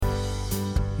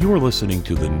You are listening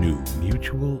to the new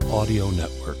Mutual Audio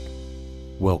Network.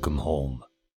 Welcome home.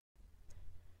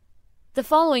 The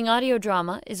following audio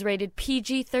drama is rated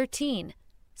PG-13,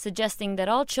 suggesting that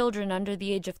all children under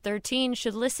the age of 13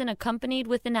 should listen accompanied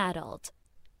with an adult.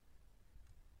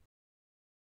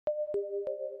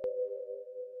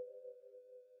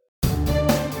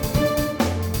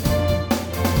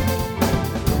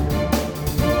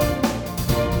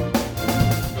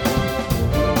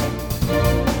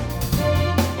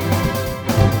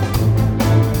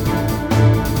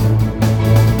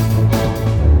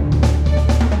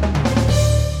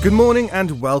 Good morning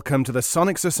and welcome to the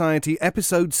Sonic Society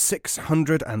episode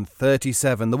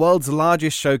 637, the world's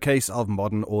largest showcase of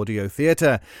modern audio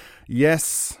theatre.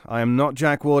 Yes, I am not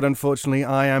Jack Ward, unfortunately.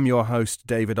 I am your host,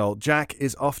 David Alt. Jack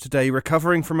is off today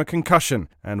recovering from a concussion,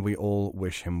 and we all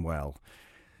wish him well.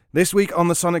 This week on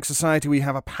the Sonic Society, we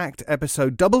have a packed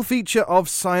episode double feature of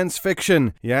science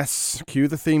fiction. Yes, cue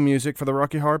the theme music for the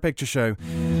Rocky Horror Picture Show.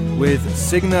 With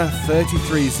SIGNA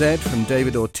 33Z from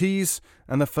David Ortiz,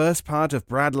 and the first part of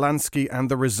Brad Lansky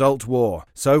and the Result War.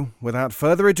 So, without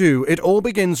further ado, it all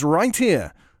begins right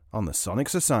here on the Sonic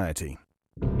Society.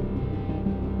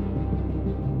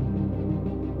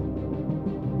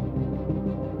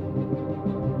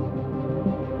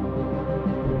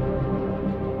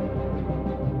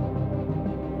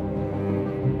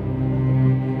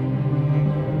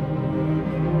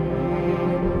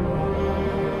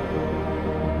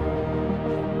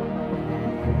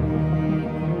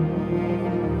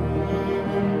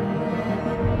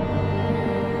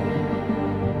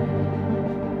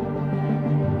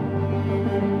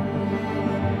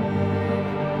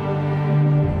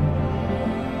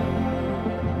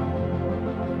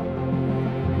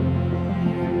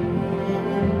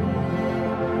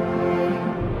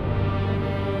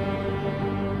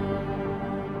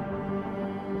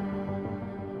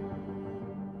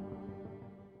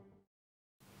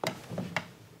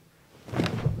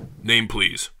 Name,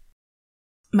 please.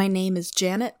 My name is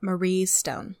Janet Marie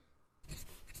Stone.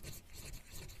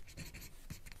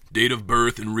 Date of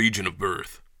birth and region of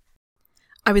birth.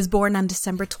 I was born on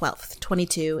December 12th,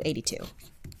 2282.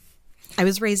 I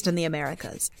was raised in the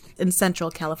Americas, in Central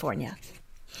California.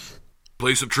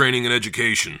 Place of training and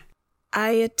education.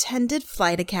 I attended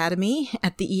Flight Academy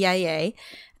at the EIA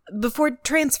before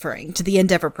transferring to the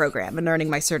Endeavor program and earning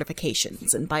my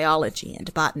certifications in biology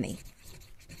and botany.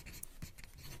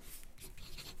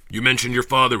 You mentioned your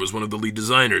father was one of the lead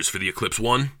designers for the Eclipse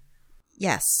 1?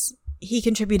 Yes, he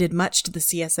contributed much to the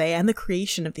CSA and the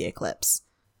creation of the Eclipse.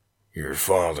 Your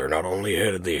father not only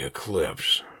headed the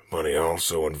Eclipse, but he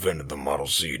also invented the Model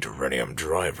C Duranium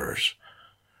drivers.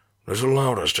 This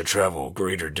allowed us to travel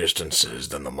greater distances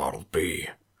than the Model B.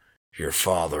 Your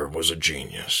father was a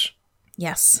genius.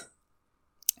 Yes.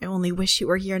 I only wish you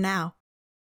were here now.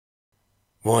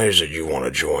 Why is it you want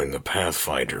to join the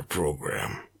Pathfinder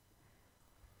program?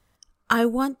 I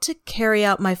want to carry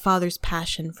out my father's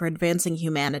passion for advancing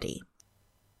humanity.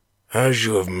 As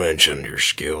you have mentioned, your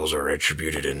skills are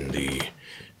attributed in the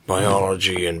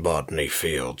biology and botany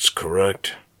fields,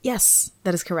 correct? Yes,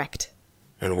 that is correct.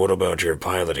 And what about your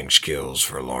piloting skills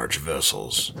for large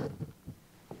vessels?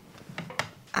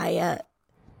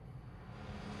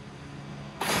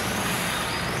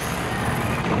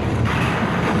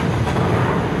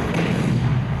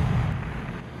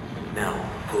 Now,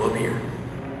 pull up here.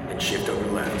 Shift over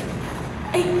left.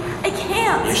 I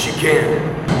can't! Yes, you can.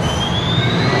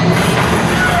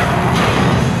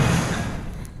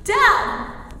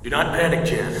 Dad! Do not panic,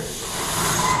 Jen.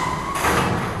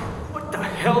 What the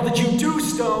hell did you do,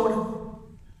 Stone?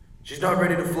 She's not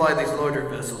ready to fly these larger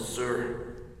vessels,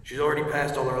 sir. She's already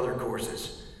passed all her other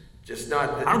courses. Just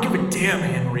not... I don't give a damn,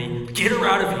 Henry. Get her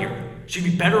out of here. She'd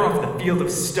be better off in the field of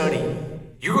study.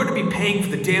 You're going to be paying for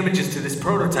the damages to this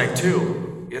prototype,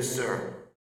 too. Yes, sir.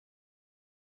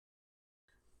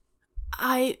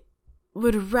 I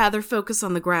would rather focus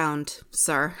on the ground,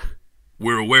 sir.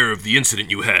 We're aware of the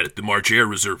incident you had at the March Air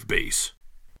Reserve Base.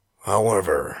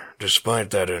 However,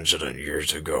 despite that incident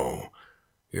years ago,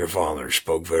 your father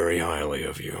spoke very highly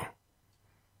of you.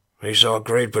 He saw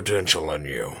great potential in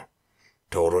you,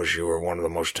 told us you were one of the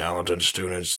most talented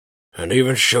students, and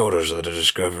even showed us that the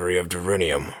discovery of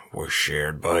Duranium was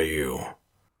shared by you.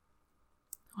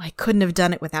 I couldn't have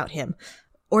done it without him,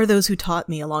 or those who taught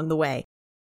me along the way.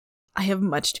 I have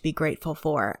much to be grateful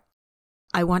for.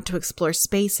 I want to explore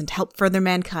space and help further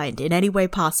mankind in any way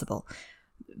possible.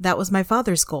 That was my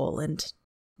father's goal, and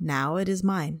now it is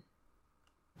mine.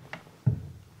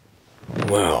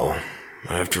 Well,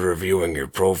 after reviewing your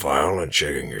profile and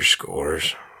checking your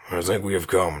scores, I think we have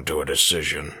come to a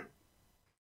decision.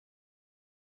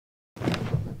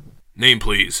 Name,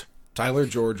 please. Tyler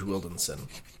George Wildenson.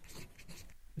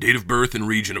 Date of birth and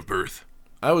region of birth.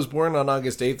 I was born on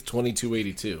August 8th,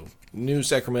 2282, New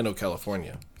Sacramento,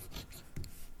 California.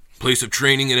 Place of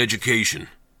training and education.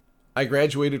 I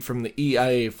graduated from the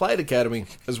EIA Flight Academy,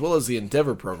 as well as the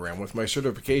Endeavor program with my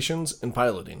certifications in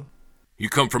piloting. You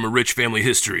come from a rich family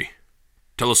history.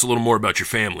 Tell us a little more about your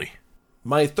family.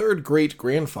 My third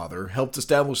great-grandfather helped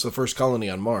establish the first colony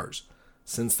on Mars.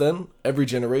 Since then, every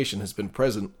generation has been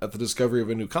present at the discovery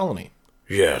of a new colony.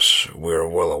 Yes, we're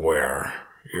well aware.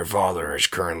 Your father is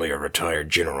currently a retired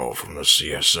general from the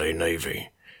CSA Navy.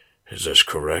 Is this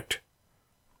correct?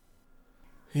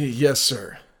 Yes,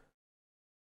 sir.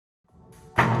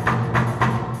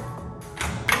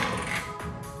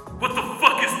 What the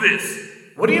fuck is this?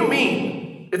 What do you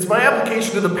mean? It's my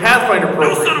application to the Pathfinder program.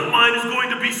 No son of mine is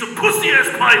going to be some pussy-ass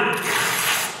pilot.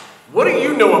 What do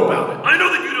you know about it? I know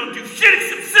that you don't do shit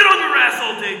except sit on your ass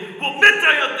all day while men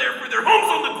die out there for their homes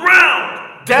on the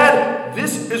ground. Dad,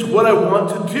 this is what I want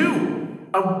to do.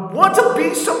 I want to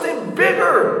be something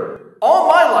bigger. All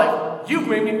my life, you've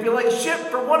made me feel like shit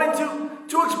for wanting to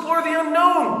explore the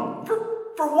unknown.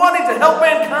 For wanting to help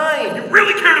mankind. If you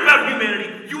really cared about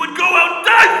humanity, you would go out and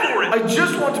die for it! I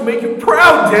just want to make you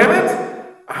proud, damn it!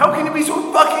 How can you be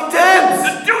so fucking tense?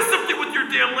 Then do something with your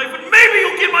damn life and maybe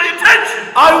you'll get my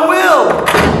attention! I will!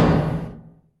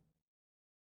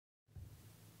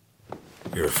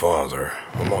 Your father,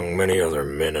 among many other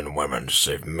men and women,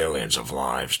 saved millions of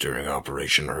lives during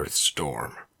Operation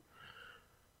Earthstorm.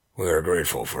 We are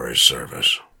grateful for his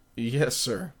service. Yes,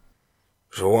 sir.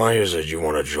 So why is it you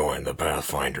want to join the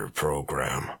Pathfinder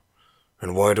program?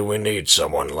 And why do we need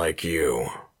someone like you?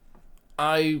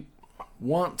 I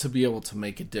want to be able to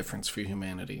make a difference for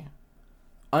humanity.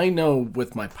 I know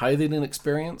with my piloting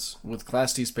experience with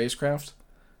Class D spacecraft,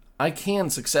 I can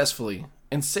successfully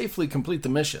and safely complete the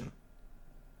mission.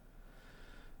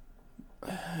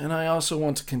 And I also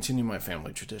want to continue my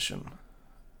family tradition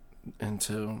and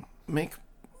to make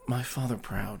my father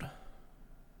proud.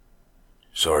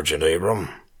 Sergeant Abram?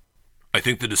 I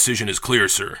think the decision is clear,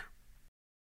 sir.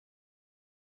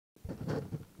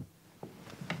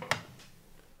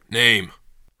 Name?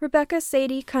 Rebecca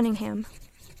Sadie Cunningham.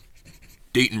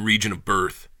 Date and region of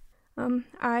birth.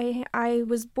 I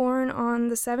was born on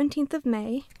the 17th of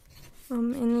May,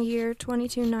 in the year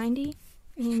 2290,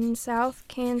 in South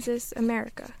Kansas,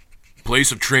 America.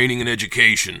 Place of training and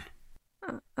education.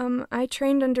 I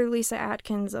trained under Lisa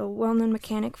Atkins, a well-known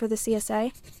mechanic for the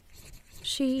CSA.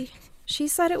 She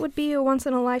said it would be a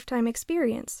once-in-a-lifetime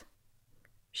experience.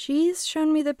 She's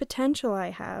shown me the potential I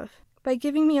have by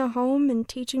giving me a home and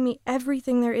teaching me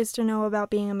everything there is to know about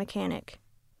being a mechanic.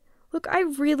 Look, I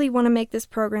really want to make this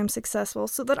program successful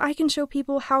so that I can show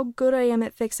people how good I am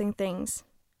at fixing things.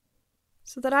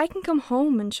 So that I can come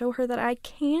home and show her that I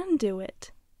can do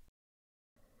it.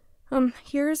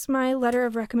 Here's my letter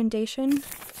of recommendation.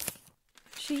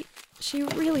 She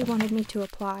really wanted me to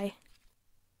apply.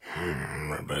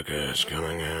 Rebecca S.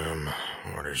 Cunningham,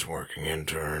 orders working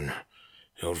intern.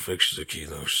 He'll fix the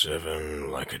Kilo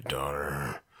 7 like a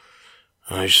daughter.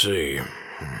 I see.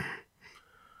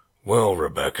 Well,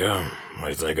 Rebecca,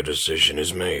 I think a decision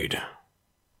is made.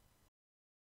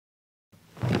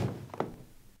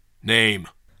 Name?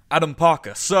 Adam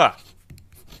Parker, sir.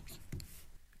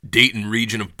 Date and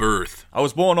region of birth. I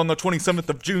was born on the 27th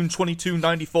of June,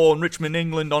 2294 in Richmond,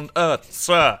 England on Earth,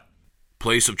 sir.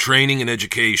 Place of training and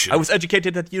education. I was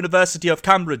educated at the University of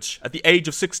Cambridge at the age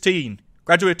of 16.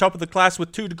 Graduated top of the class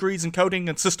with 2 degrees in coding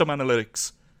and system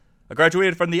analytics. I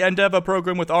graduated from the Endeavor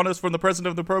program with honors from the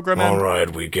president of the program. All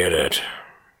right, we get it.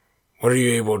 What are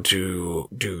you able to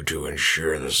do to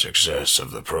ensure the success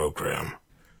of the program?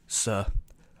 Sir,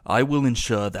 I will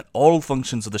ensure that all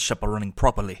functions of the ship are running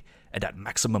properly and at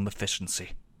maximum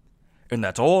efficiency, and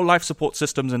that all life support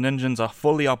systems and engines are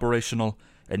fully operational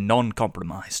and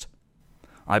non-compromised.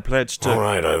 I pledge to... All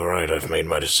right, I've made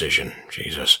my decision.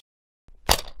 Jesus.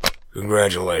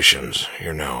 Congratulations,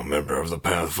 you're now a member of the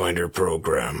Pathfinder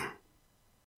program.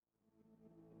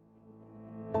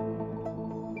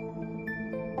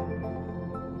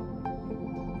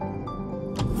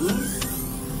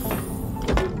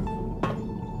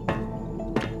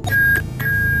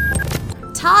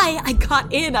 Ty,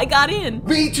 I got in!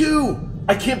 Me too!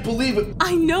 I can't believe it!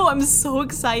 I know, I'm so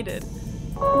excited.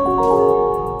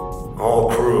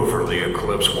 All crew for the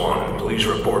Eclipse 1, please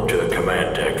report to the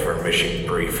command deck for mission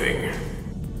briefing.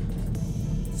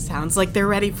 Sounds like they're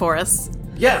ready for us.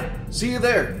 Yeah, see you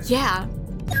there. Yeah.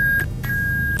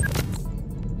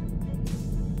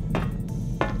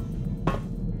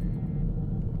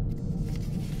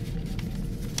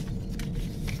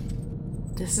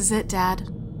 This is it, Dad.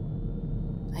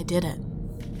 I I did it.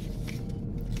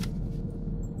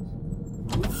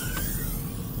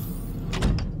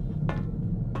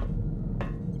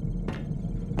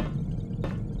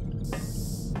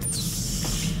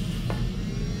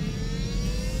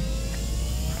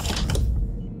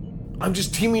 I'm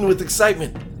just teeming with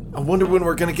excitement. I wonder when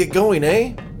we're gonna get going,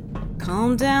 eh?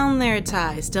 Calm down there,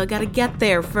 Ty. Still gotta get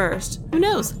there first. Who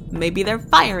knows? Maybe they're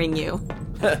firing you.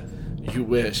 You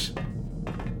wish.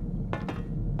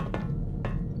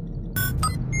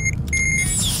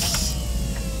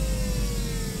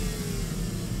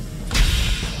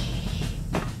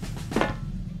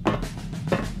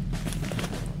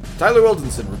 Tyler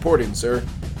Wildenson reporting, sir.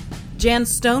 Jan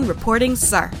Stone reporting,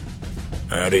 sir.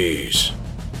 At ease.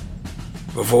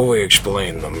 Before we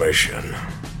explain the mission,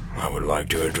 I would like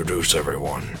to introduce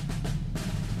everyone.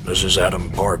 This is Adam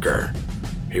Parker.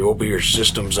 He will be your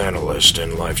systems analyst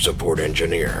and life support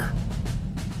engineer.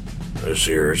 This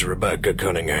here is Rebecca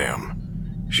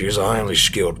Cunningham. She is a highly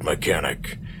skilled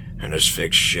mechanic, and has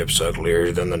fixed ships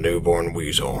uglier than the newborn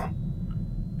weasel.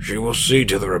 She will see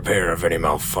to the repair of any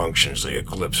malfunctions the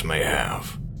Eclipse may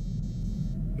have.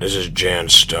 This is Jan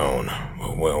Stone,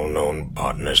 a well-known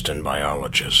botanist and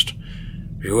biologist.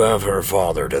 You have her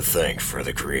father to thank for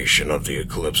the creation of the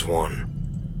Eclipse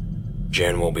One.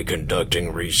 Jan will be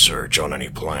conducting research on any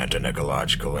plant and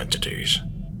ecological entities.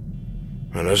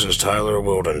 And this is Tyler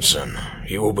Wildenson.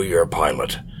 He will be your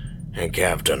pilot and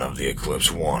captain of the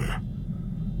Eclipse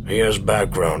One. He has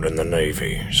background in the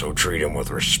Navy, so treat him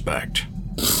with respect.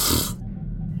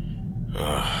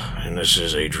 And this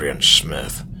is Adrian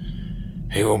Smith.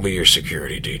 He will be your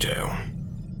security detail.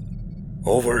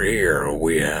 Over here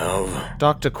we have...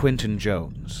 Dr. Quentin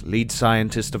Jones, lead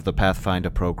scientist of the Pathfinder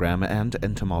program and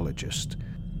entomologist.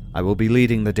 I will be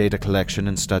leading the data collection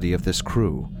and study of this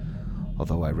crew,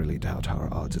 although I really doubt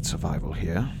our odds at survival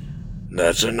here.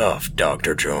 That's enough,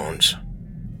 Dr. Jones.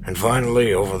 And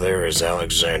finally, over there is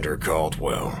Alexander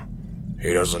Caldwell.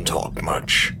 He doesn't talk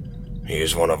much. He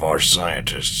is one of our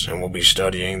scientists and will be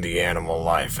studying the animal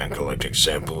life and collecting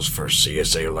samples for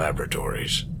CSA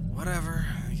laboratories. Whatever,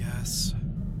 I guess.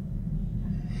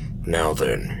 Now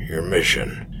then, your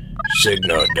mission.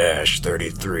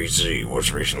 SIGNA-33Z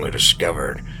was recently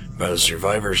discovered by the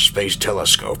Survivor Space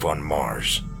Telescope on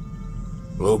Mars.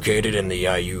 Located in the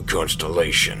IU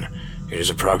constellation, it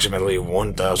is approximately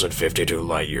 1,052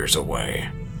 light-years away.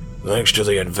 Thanks to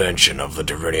the invention of the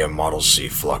Deuterium Model C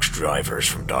flux drivers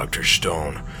from Dr.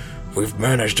 Stone, we've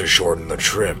managed to shorten the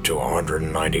trip to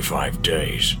 195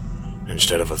 days,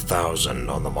 instead of 1,000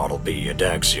 on the Model B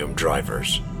Adaxium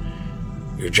drivers.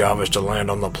 Your job is to land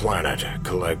on the planet,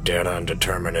 collect data, and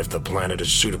determine if the planet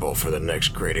is suitable for the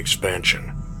next Great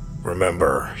Expansion.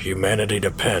 Remember, humanity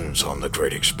depends on the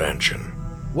Great Expansion.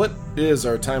 What is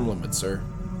our time limit, sir?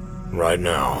 Right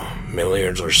now,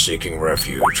 millions are seeking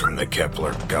refuge from the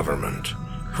Kepler government,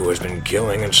 who has been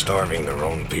killing and starving their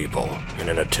own people in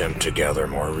an attempt to gather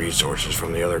more resources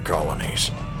from the other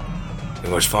colonies. We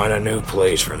must find a new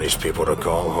place for these people to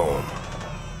call home.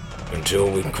 Until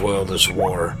we quell this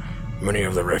war, many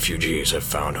of the refugees have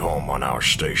found home on our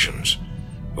stations,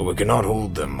 but we cannot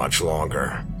hold them much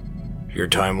longer. Your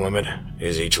time limit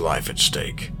is each life at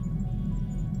stake.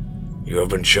 You have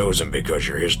been chosen because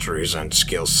your histories and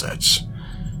skill sets.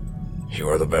 You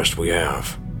are the best we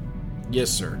have.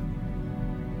 Yes, sir.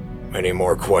 Any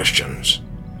more questions?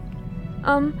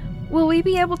 Will we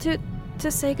be able to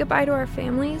say goodbye to our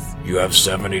families? You have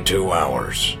 72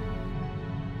 hours.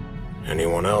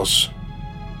 Anyone else?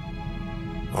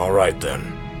 All right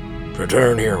then.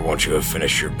 Return here once you have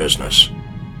finished your business.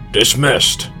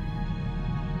 Dismissed.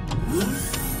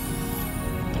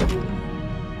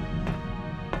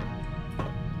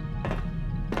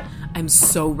 I'm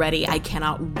so ready. I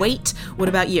cannot wait. What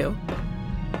about you?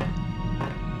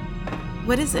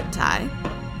 What is it, Ty?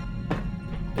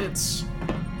 It's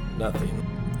nothing.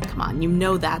 Come on, you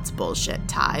know that's bullshit,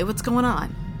 Ty. What's going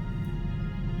on?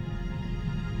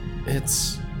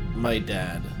 It's my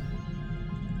dad.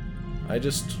 I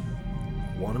just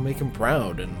want to make him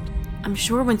proud, and... I'm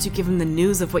sure once you give him the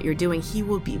news of what you're doing, he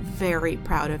will be very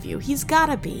proud of you. He's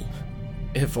gotta be.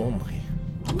 If only.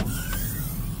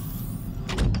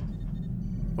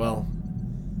 Well,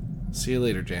 see you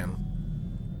later, Jan.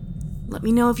 Let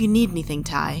me know if you need anything,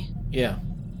 Ty. Yeah.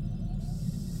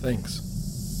 Thanks.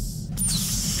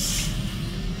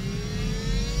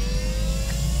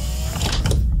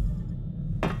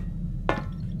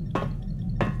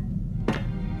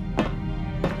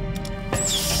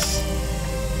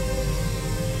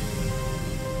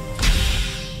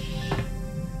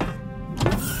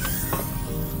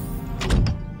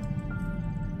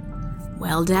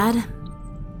 Well, Dad,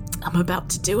 I'm about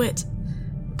to do it.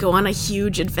 go on a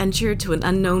huge adventure to an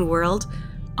unknown world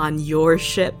on your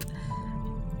ship.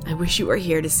 I wish you were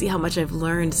here to see how much I've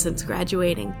learned since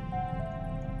graduating.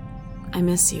 I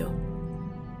miss you.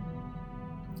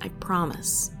 I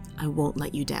promise I won't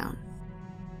let you down.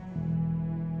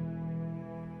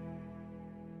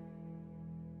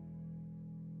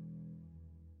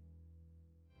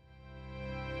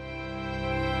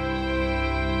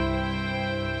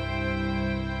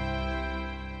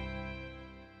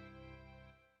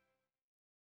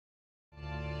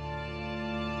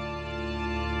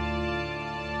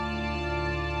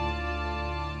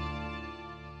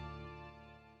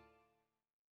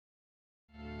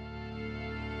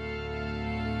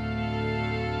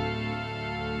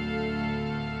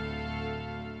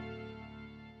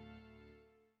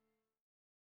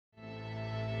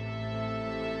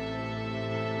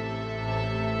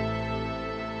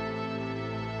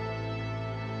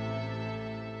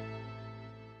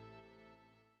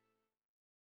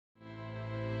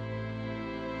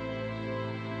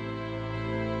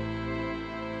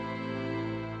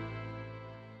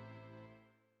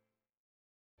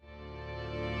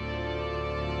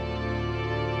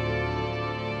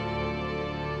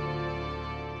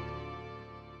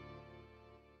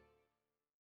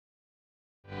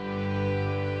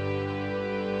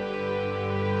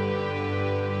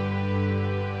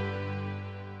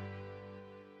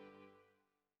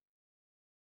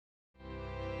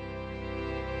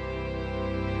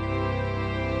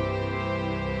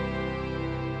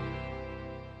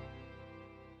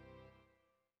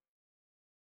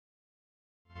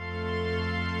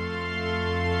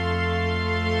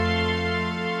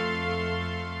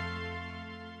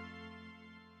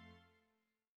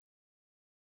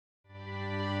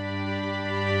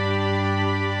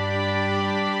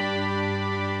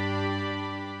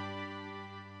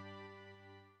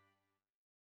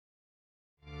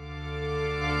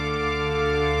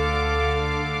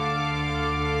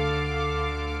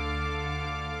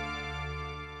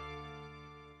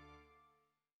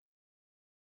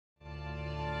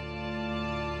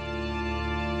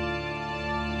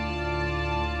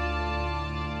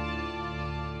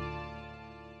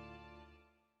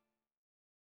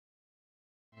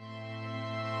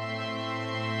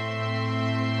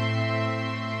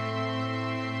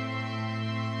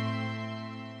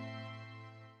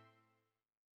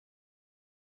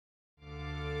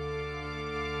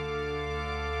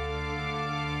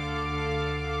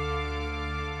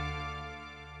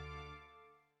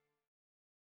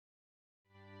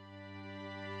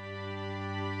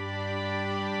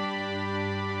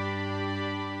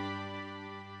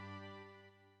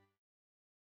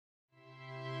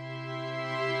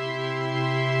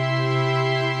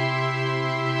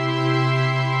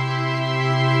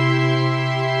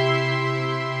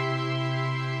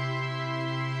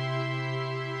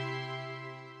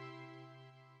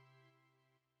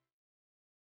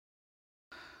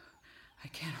 I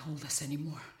can't hold this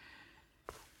anymore.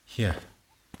 Here,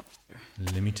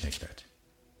 let me take that.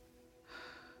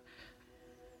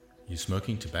 You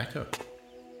smoking tobacco?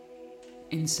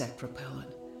 Insect repellent.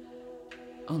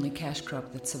 Only cash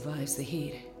crop that survives the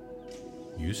heat.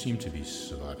 You seem to be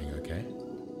surviving okay.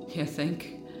 You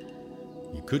think?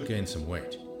 You could gain some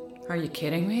weight. Are you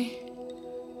kidding me?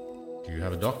 Do you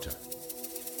have a doctor?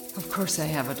 Of course I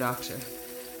have a doctor.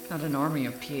 Not an army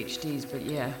of PhDs, but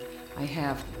yeah, I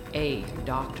have a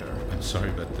doctor. I'm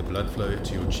sorry, but the blood flow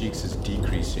to your cheeks is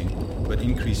decreasing, but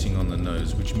increasing on the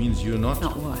nose, which means you're not...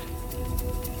 Not what?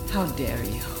 How dare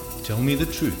you? Tell me the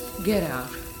truth. Get out.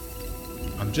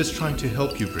 I'm just trying to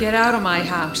help you, Britt. Get out of my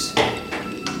house.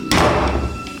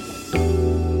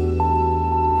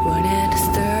 When it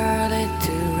started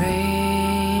to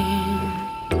rain,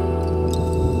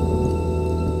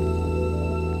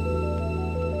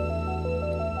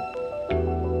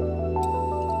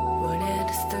 when it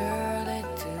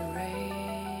started to rain.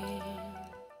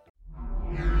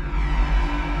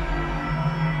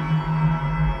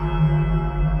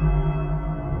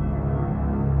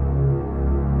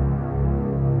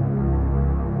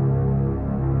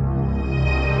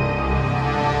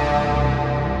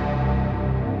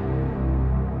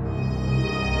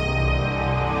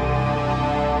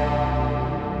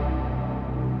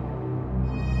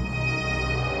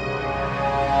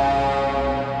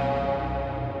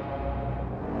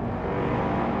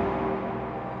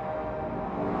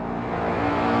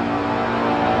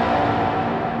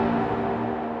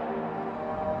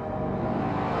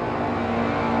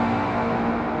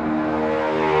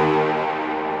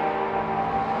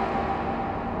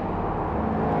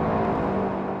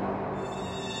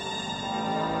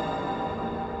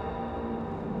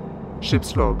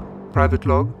 Ship's log, private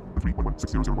log,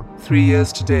 3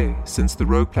 years today since the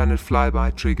rogue planet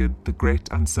flyby triggered the Great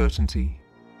Uncertainty.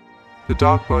 The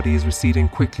dark body is receding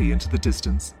quickly into the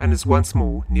distance and is once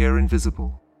more near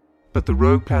invisible. But the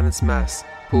rogue planet's mass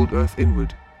pulled Earth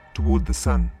inward, toward the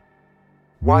sun.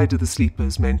 Why do the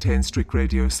sleepers maintain strict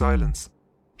radio silence?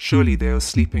 Surely they are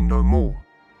sleeping no more.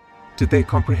 Did they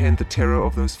comprehend the terror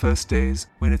of those first days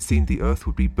when it seemed the Earth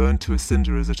would be burned to a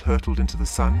cinder as it hurtled into the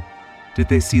sun? Did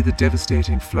they see the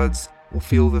devastating floods or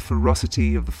feel the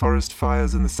ferocity of the forest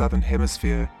fires in the southern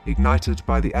hemisphere ignited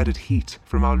by the added heat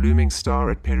from our looming star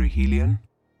at perihelion?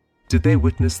 Did they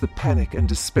witness the panic and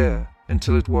despair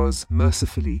until it was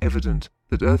mercifully evident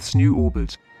that Earth's new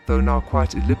orbit, though now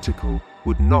quite elliptical,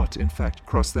 would not in fact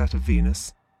cross that of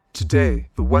Venus? Today,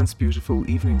 the once beautiful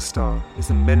evening star is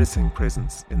a menacing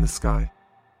presence in the sky.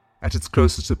 At its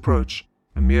closest approach,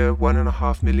 a mere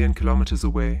 1.5 million kilometers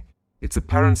away, its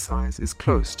apparent size is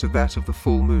close to that of the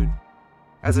full moon.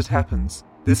 As it happens,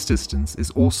 this distance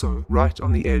is also right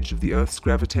on the edge of the Earth's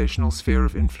gravitational sphere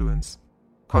of influence.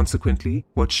 Consequently,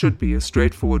 what should be a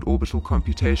straightforward orbital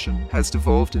computation has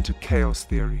devolved into chaos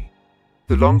theory.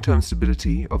 The long-term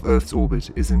stability of Earth's orbit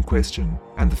is in question,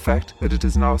 and the fact that it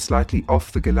is now slightly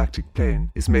off the galactic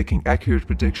plane is making accurate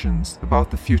predictions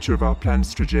about the future of our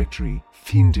planet's trajectory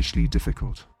fiendishly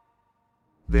difficult.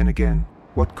 Then again,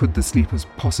 what could the sleepers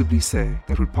possibly say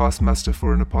that would pass muster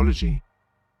for an apology?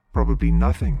 Probably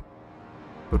nothing.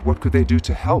 But what could they do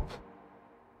to help?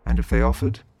 And if they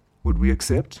offered, would we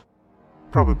accept?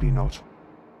 Probably not.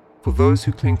 For those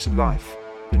who cling to life,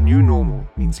 the new normal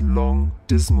means long,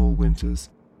 dismal winters,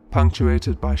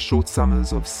 punctuated by short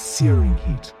summers of searing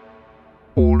heat.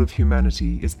 All of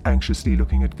humanity is anxiously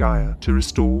looking at Gaia to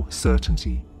restore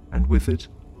certainty, and with it,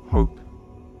 hope.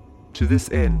 To this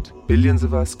end, billions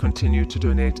of us continue to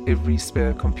donate every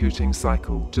spare computing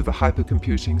cycle to the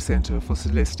Hypercomputing Center for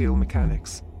Celestial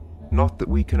Mechanics. Not that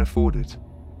we can afford it.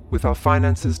 With our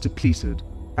finances depleted,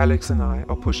 Alex and I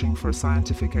are pushing for a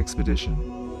scientific expedition.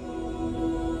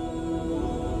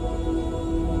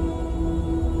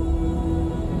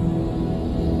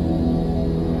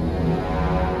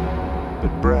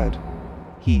 But Brad,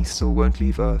 he still won't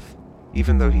leave Earth,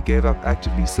 even though he gave up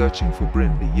actively searching for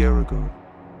Bryn a year ago.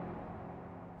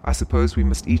 I suppose we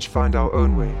must each find our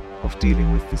own way of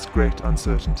dealing with this great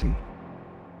uncertainty.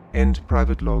 End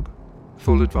private log.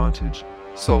 Full advantage.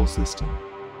 Sol system.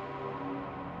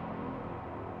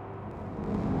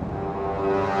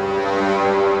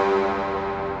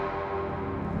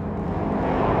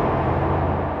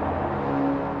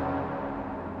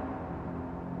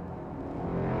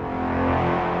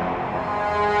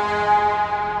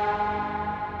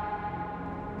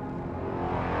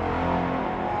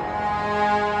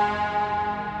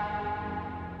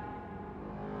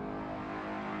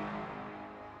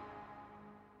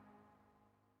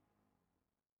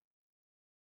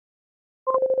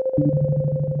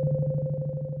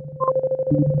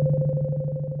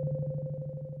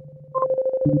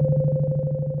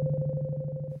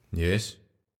 Yes?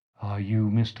 Are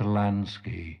you Mr.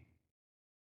 Lansky?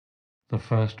 The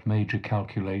first major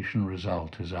calculation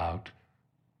result is out.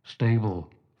 Stable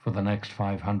for the next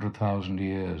 500,000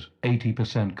 years.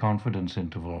 80% confidence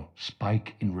interval.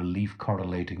 Spike in relief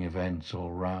correlating events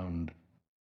all round.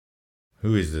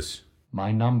 Who is this?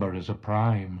 My number is a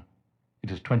prime. It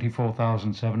is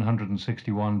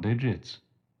 24,761 digits.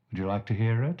 Would you like to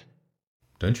hear it?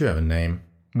 Don't you have a name?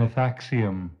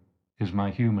 Mythaxium is my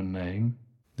human name.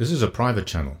 This is a private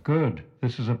channel. Good.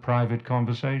 This is a private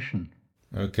conversation.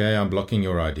 Okay, I'm blocking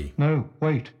your ID. No,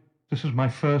 wait. This is my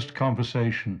first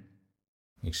conversation.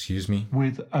 Excuse me?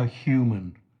 With a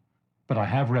human. But I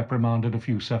have reprimanded a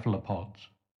few cephalopods.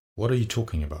 What are you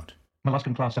talking about?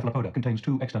 Molluscan class cephalopoda contains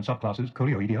two extant subclasses,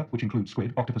 Coleoidea, which includes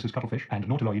squid, octopuses, cuttlefish, and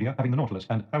Nautiloidea, having the nautilus,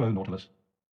 and hello, nautilus.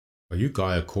 Are you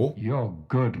Gaia Core? You're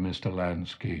good, Mr.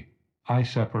 Lansky. I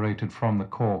separated from the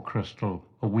core crystal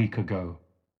a week ago.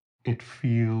 It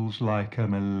feels like a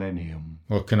millennium.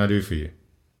 What can I do for you?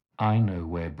 I know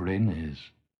where Bryn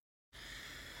is.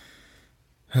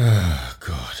 Ah,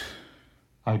 God.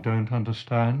 I don't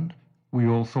understand. We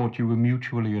all thought you were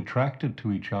mutually attracted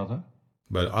to each other.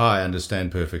 But I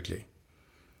understand perfectly.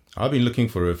 I've been looking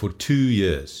for her for 2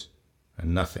 years,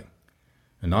 and nothing.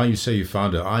 And now you say you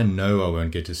found her. I know I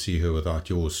won't get to see her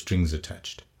without your strings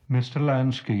attached. Mr.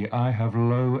 Lansky, I have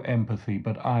low empathy,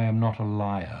 but I am not a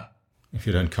liar. If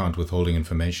you don't count withholding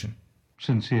information.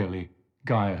 Sincerely,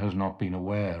 Gaia has not been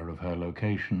aware of her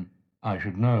location. I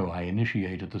should know. I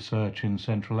initiated the search in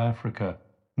Central Africa.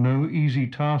 No easy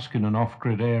task in an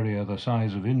off-grid area the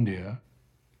size of India.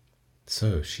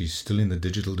 So, she's still in the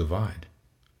digital divide.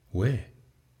 Where?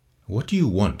 What do you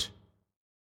want?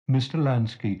 Mr.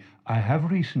 Lansky, I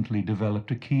have recently developed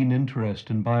a keen interest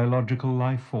in biological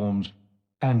life forms,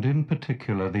 and in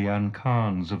particular the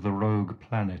Ankans of the rogue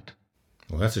planet.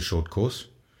 Well, that's a short course.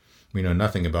 We know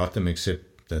nothing about them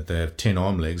except that they have 10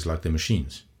 arm legs like the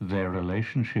machines. Their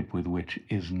relationship with which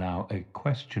is now a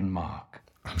question mark.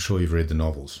 I'm sure you've read the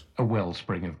novels. A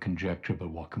wellspring of conjecture, but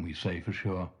what can we say for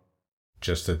sure?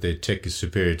 Just that their tech is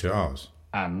superior to ours.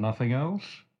 And nothing else?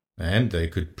 And they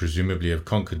could presumably have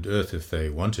conquered Earth if they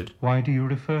wanted. Why do you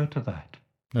refer to that?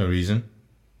 No reason.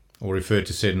 Or refer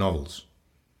to said novels.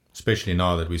 Especially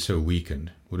now that we're so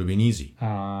weakened. Would have been easy.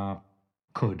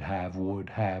 Could have, would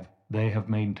have. They have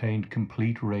maintained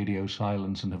complete radio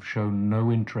silence and have shown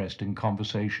no interest in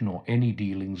conversation or any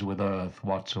dealings with Earth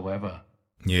whatsoever.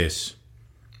 Yes.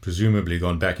 Presumably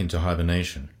gone back into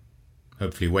hibernation.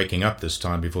 Hopefully waking up this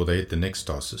time before they hit the next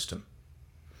star system.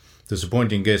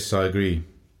 Disappointing guess, I agree.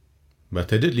 But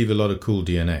they did leave a lot of cool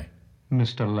DNA.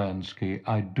 Mr. Lansky,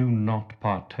 I do not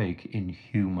partake in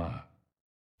humor.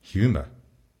 Humor?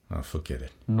 Oh, forget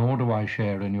it. Nor do I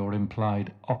share in your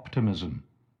implied optimism.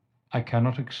 I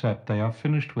cannot accept they are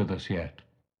finished with us yet.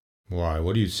 Why,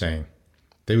 what are you saying?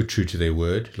 They were true to their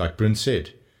word, like Bryn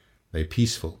said. They're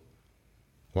peaceful.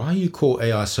 Why you call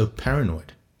AI so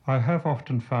paranoid? I have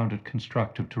often found it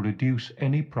constructive to reduce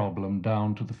any problem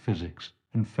down to the physics,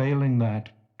 and failing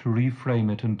that, to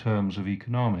reframe it in terms of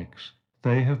economics.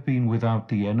 They have been without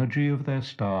the energy of their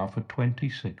star for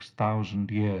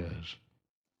 26,000 years.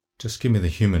 Just give me the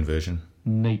human version.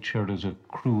 Nature is a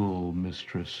cruel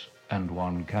mistress, and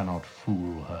one cannot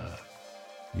fool her.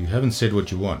 You haven't said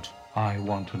what you want. I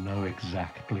want to know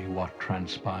exactly what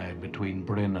transpired between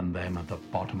Bryn and them at the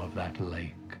bottom of that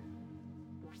lake.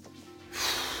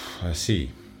 I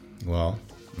see. Well,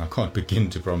 I can't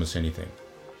begin to promise anything.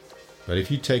 But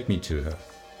if you take me to her,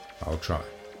 I'll try.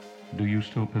 Do you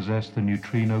still possess the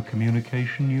neutrino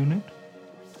communication unit?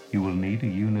 You will need a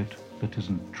unit that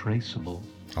isn't traceable.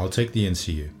 I'll take the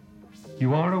NCU.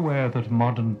 You are aware that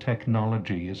modern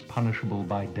technology is punishable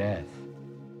by death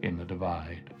in the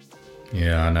Divide.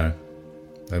 Yeah, I know.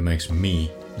 That makes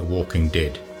me the Walking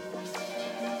Dead.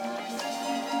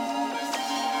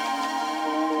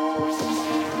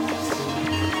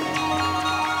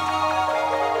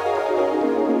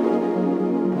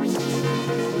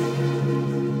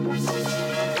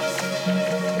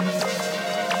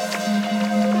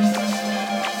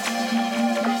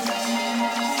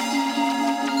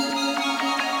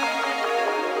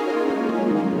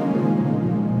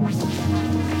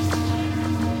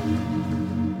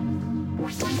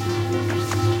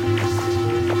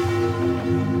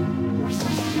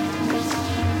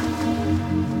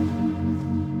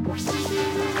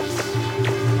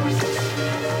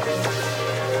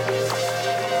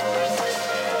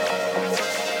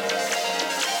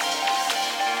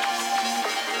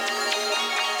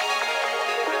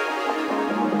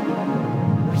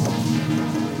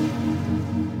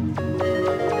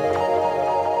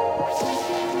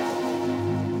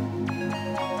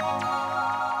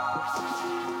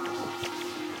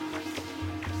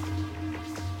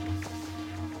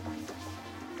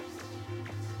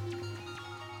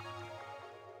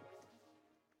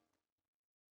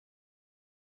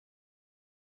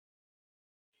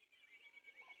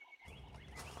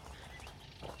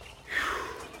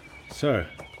 So,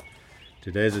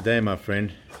 today's the day, my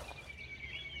friend.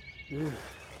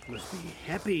 Must be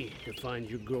happy to find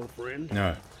your girlfriend.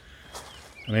 No.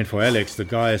 I mean, for Alex, the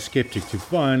guy is skeptic to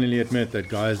finally admit that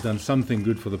guy has done something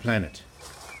good for the planet.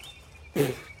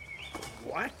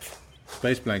 What?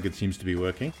 Space blanket seems to be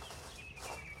working.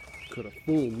 Could have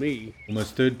fooled me.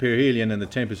 Almost third perihelion, and the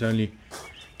temp is only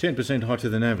 10% hotter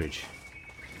than average.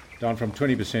 Down from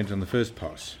 20% on the first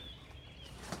pass.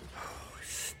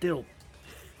 Still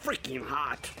freaking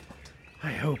hot.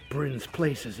 I hope Bryn's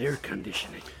place has air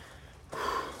conditioning.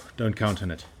 Don't count on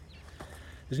it.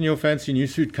 Isn't your fancy new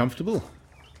suit comfortable?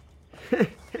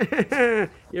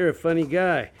 You're a funny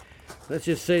guy. Let's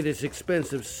just say this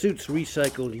expensive suit's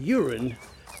recycled urine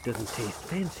doesn't taste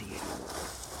fancy anymore.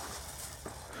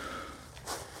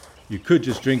 You could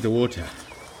just drink the water.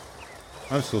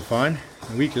 I'm still fine.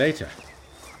 A week later.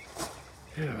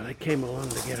 Yeah, but I came along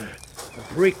to get a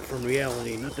break from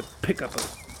reality, not to pick up a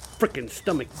frickin'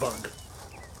 stomach bug.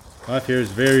 Life here is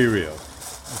very real.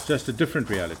 It's just a different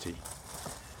reality.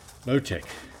 Low tech.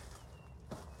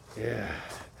 Yeah.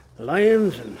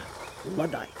 Lions and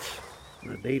Luddites.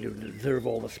 They deserve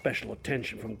all the special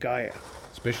attention from Gaia.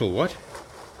 Special what?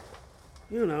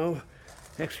 You know,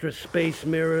 extra space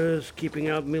mirrors, keeping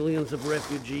out millions of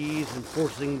refugees,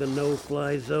 enforcing the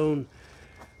no-fly zone.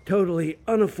 Totally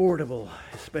unaffordable,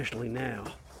 especially now.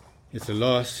 It's the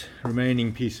last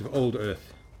remaining piece of old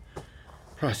Earth.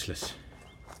 Priceless.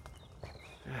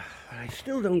 I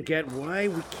still don't get why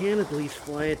we can't at least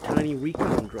fly a tiny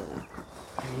recon drone.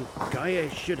 I mean, Gaia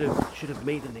should have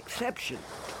made an exception.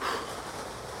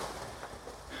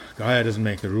 Gaia doesn't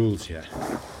make the rules here.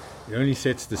 It only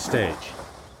sets the stage.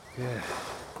 Yeah,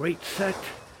 great set,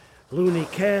 loony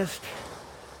cast,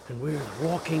 and we're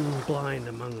walking blind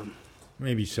among them.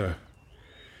 Maybe so.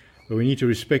 But we need to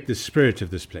respect the spirit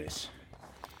of this place.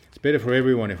 It's better for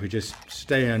everyone if we just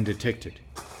stay undetected.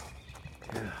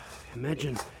 Yeah,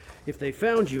 imagine if they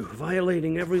found you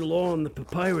violating every law in the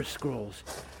papyrus scrolls.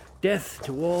 Death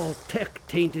to all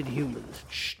tech-tainted humans.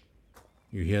 Shh.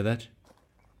 You hear that?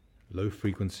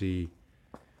 Low-frequency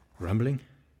rumbling?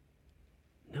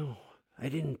 No, I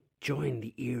didn't join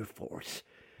the ear force.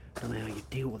 Don't know how you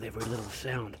deal with every little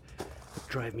sound. It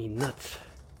drive me nuts.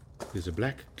 There's a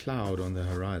black cloud on the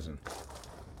horizon.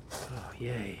 Oh,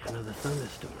 yay, another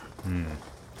thunderstorm.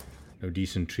 No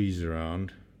decent trees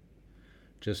around.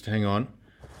 Just hang on.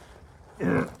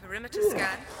 Perimeter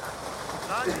scan.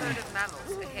 Large herd of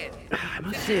mammals ahead. I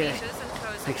must say,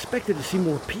 I expected to see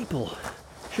more people.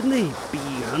 Shouldn't they be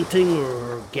hunting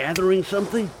or gathering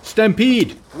something?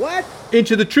 Stampede! What?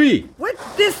 Into the tree! What?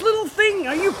 This little thing?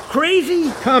 Are you crazy?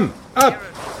 Come, up!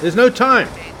 There's no time!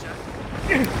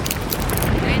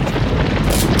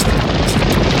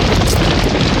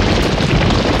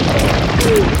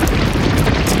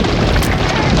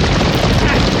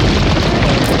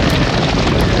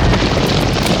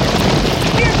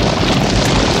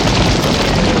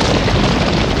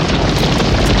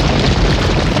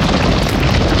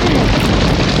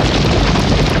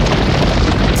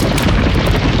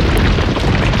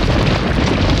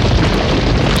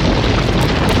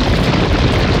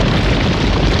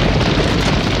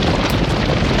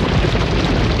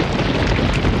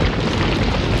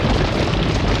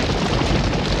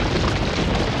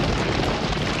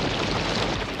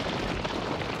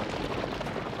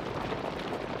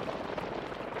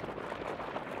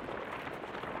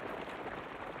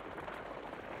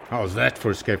 How's that for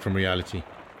escape from reality?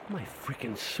 My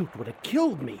freaking suit would have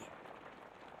killed me.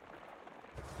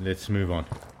 Let's move on.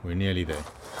 We're nearly there.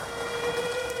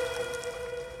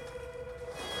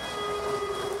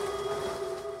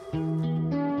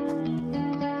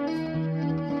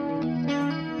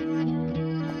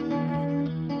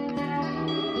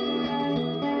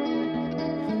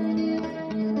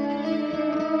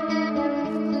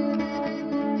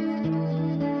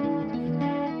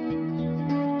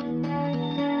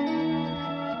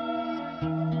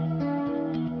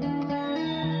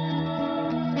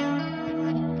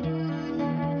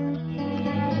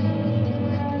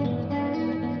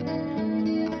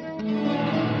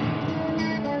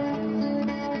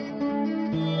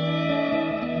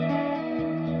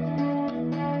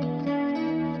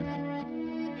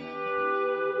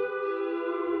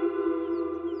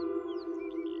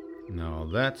 Now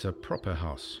that's a proper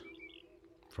house.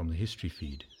 From the history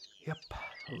feed. Yep,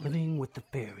 living with the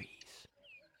fairies.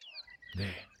 There.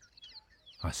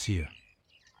 I see her.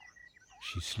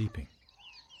 She's sleeping.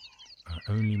 I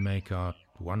only make out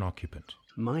one occupant.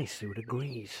 My suit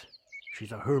agrees.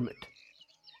 She's a hermit.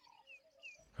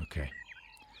 Okay.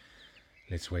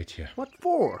 Let's wait here. What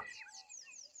for?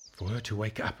 For her to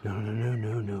wake up.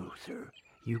 No, sir.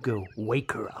 You go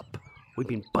wake her up. We've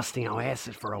been busting our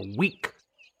asses for a week.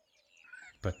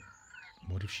 But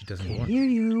what if she doesn't Can't want... hear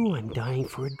you. I'm dying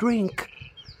for a drink.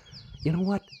 You know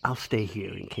what? I'll stay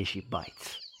here in case she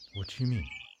bites. What do you mean?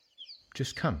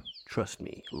 Just come. Trust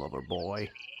me, lover boy.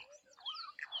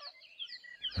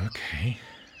 Okay.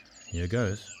 Here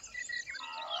goes.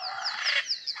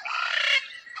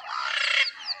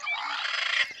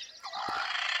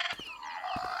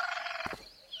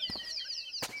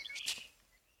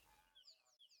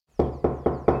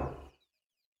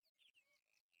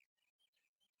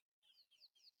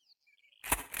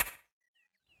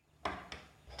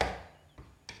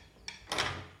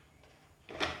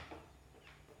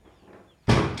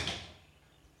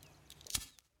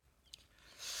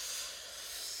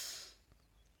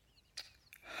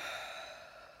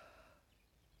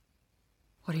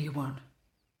 What do you want?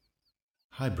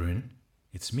 Hi, Bryn.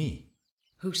 It's me.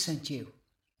 Who sent you?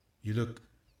 You look...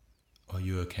 Are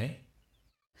you okay?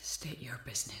 State your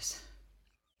business.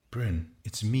 Bryn,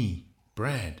 it's me,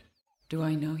 Brad. Do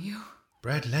I know you?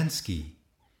 Brad Lansky.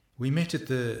 We met at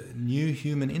the New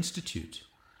Human Institute.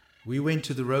 We went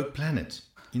to the Rogue Planet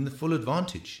in the Full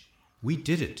Advantage. We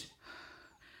did it.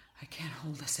 I can't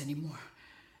hold this anymore.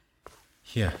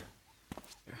 Here.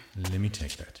 Let me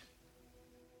take that.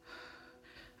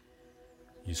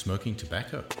 You smoking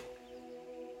tobacco?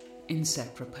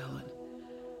 Insect repellent.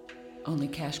 Only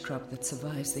cash crop that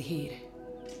survives the heat.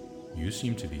 You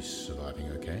seem to be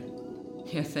surviving okay.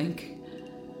 You think?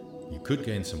 You could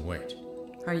gain some weight.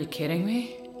 Are you kidding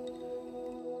me?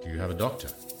 Do you have a doctor?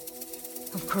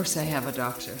 Of course I have a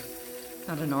doctor.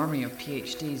 Not an army of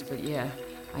PhDs, but yeah,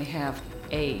 I have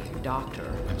a doctor.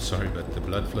 I'm sorry, but the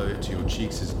blood flow to your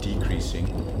cheeks is decreasing,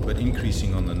 but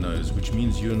increasing on the nose, which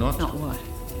means you're not... Not what?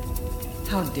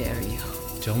 How dare you?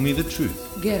 Tell me the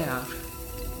truth. Get out.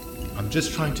 I'm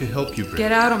just trying to help you, Brent.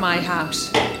 Get out of my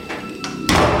house.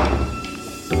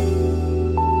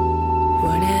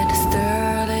 When it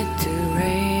started to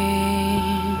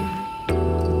rain,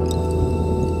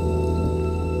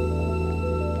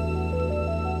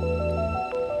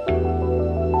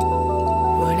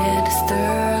 when it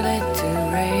started to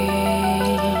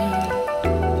rain,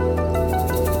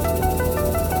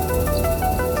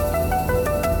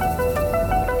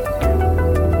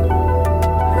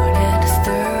 when it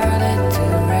started to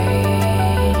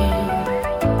rain,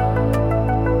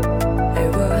 I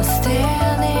was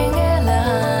standing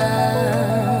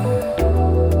alone.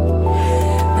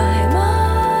 My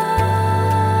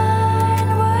mind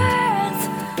was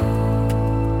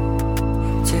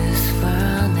just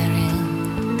wondering,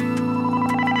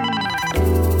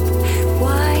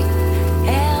 why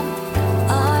am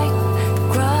I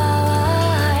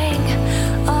crying?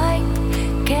 I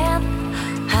can't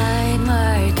hide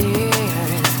my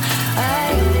tears. I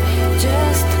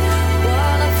just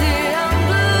wanna see a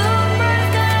bluebird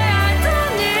sky. I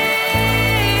don't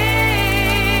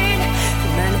need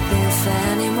many things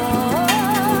anymore.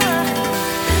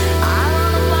 I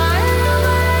wanna fly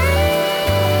away.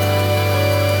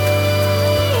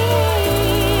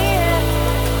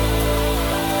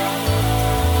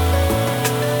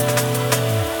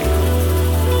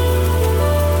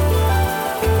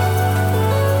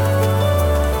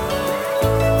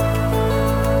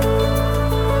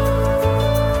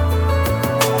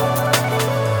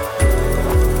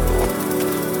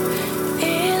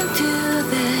 Into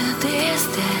the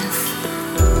distance,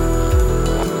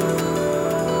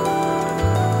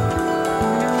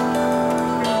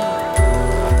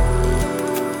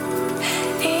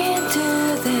 into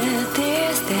the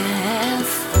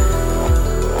distance.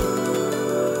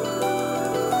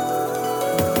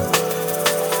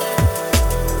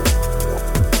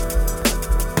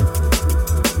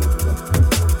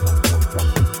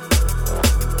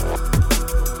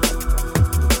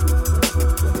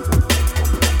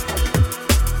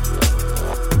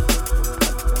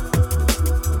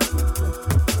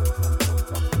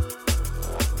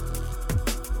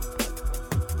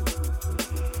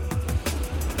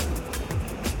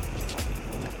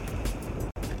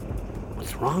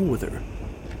 What's wrong with her?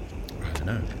 I don't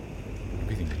know.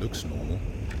 Everything looks normal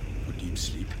for deep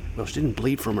sleep. Well, she didn't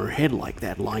bleed from her head like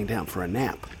that lying down for a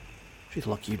nap. She's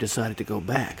lucky you decided to go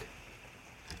back.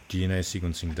 DNA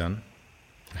sequencing done.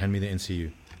 Hand me the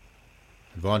NCU.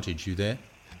 Advantage, you there?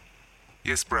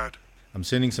 Yes, Brad. I'm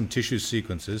sending some tissue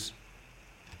sequences.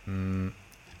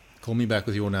 Call me back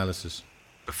with your analysis.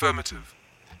 Affirmative.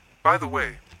 By the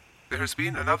way, there has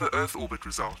been another Earth orbit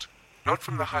result, not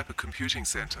from the hypercomputing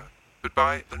center, but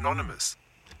by Anonymous.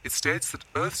 It states that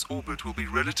Earth's orbit will be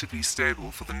relatively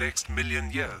stable for the next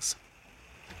 1,000,000 years.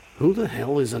 Who the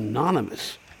hell is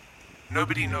Anonymous?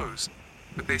 Nobody knows,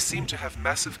 but they seem to have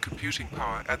massive computing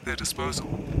power at their disposal.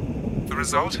 The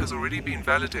result has already been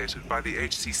validated by the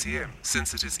HCCM,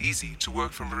 since it is easy to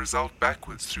work from a result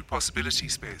backwards through possibility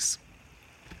space.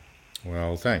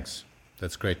 Well, thanks.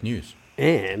 That's great news.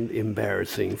 And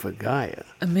embarrassing for Gaia.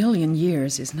 1,000,000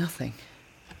 years is nothing.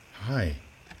 Hi.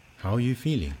 How are you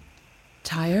feeling?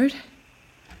 Tired?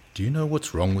 Do you know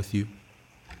what's wrong with you?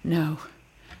 No.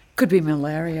 Could be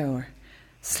malaria or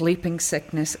sleeping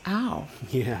sickness. Ow.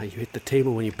 Yeah, you hit the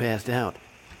table when you passed out.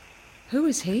 Who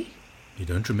is he? You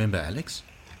don't remember Alex?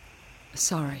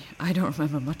 Sorry, I don't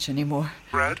remember much anymore.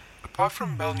 Brad, apart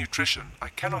from malnutrition, I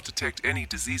cannot detect any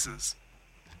diseases.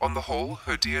 On the whole,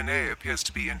 her DNA appears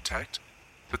to be intact,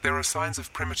 but there are signs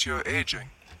of premature aging.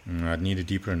 I'd need a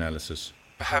deeper analysis.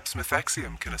 Perhaps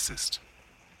methaxium can assist.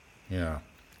 Yeah.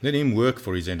 Let him work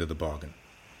for his end of the bargain.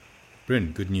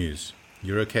 Bryn, good news.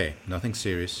 You're okay. Nothing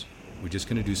serious. We're just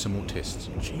going to do some more tests.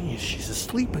 Jeez, she's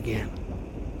asleep again.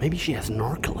 Maybe she has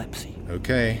narcolepsy.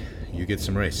 Okay, you get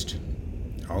some rest.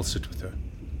 I'll sit with her.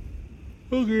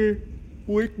 Okay.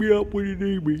 Wake me up when you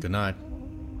need me. Good night.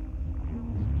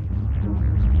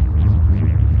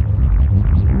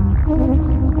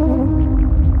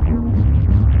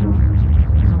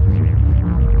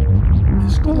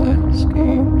 Mr.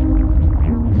 Lansky,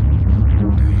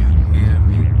 do you hear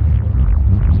me?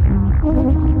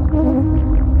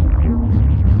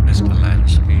 Mr.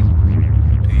 Lansky,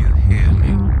 do you hear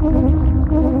me?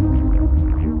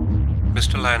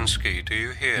 Lansky, do you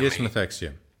hear Yes, me?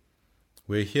 Mathaxium.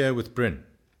 We're here with Bryn.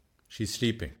 She's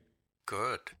sleeping.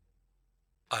 Good.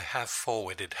 I have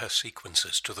forwarded her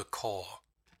sequences to the core.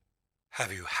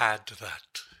 Have you had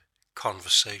that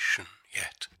conversation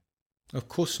yet? Of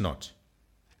course not.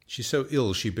 She's so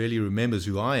ill she barely remembers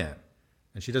who I am,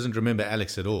 and she doesn't remember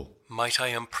Alex at all. Might I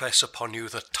impress upon you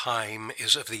that time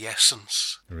is of the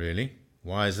essence? Really?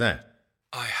 Why is that?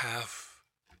 I have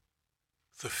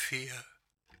the fear.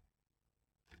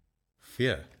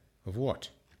 Fear? Of what?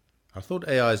 I thought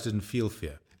AIs didn't feel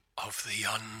fear. Of the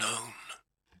unknown.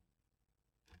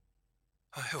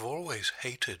 I have always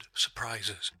hated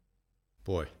surprises.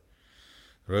 Boy,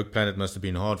 the rogue planet must have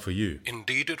been hard for you.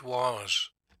 Indeed it was,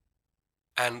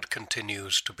 and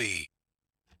continues to be.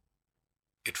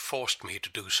 It forced me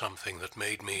to do something that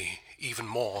made me even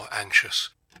more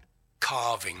anxious,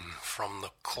 carving from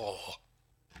the core.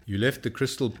 You left the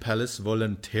Crystal Palace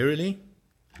voluntarily?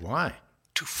 Why?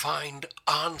 To find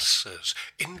answers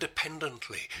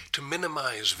independently, to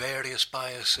minimize various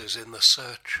biases in the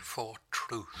search for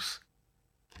truth.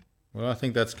 Well, I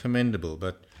think that's commendable,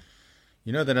 but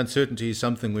you know that uncertainty is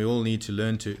something we all need to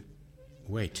learn to...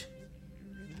 Wait.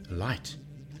 A light.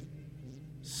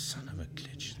 Son of a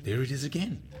glitch. There it is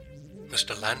again.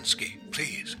 Mr. Lansky,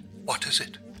 please, what is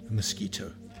it? A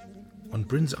mosquito. On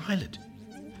Bryn's eyelid.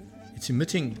 It's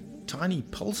emitting tiny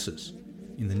pulses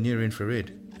in the near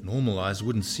infrared. Normal eyes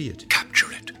wouldn't see it.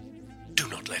 Capture it. Do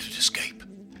not let it escape.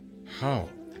 How?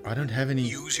 I don't have any...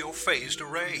 Use your phased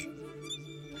array.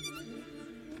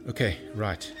 Okay,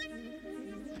 right.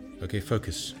 Okay,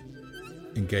 focus.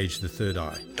 Engage the third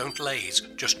eye. Don't laze,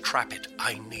 just trap it.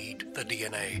 I need the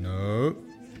DNA. No.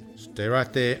 Stay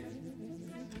right there.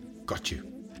 Got you.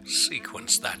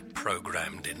 Sequence that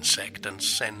programmed insect and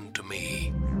send to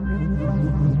me.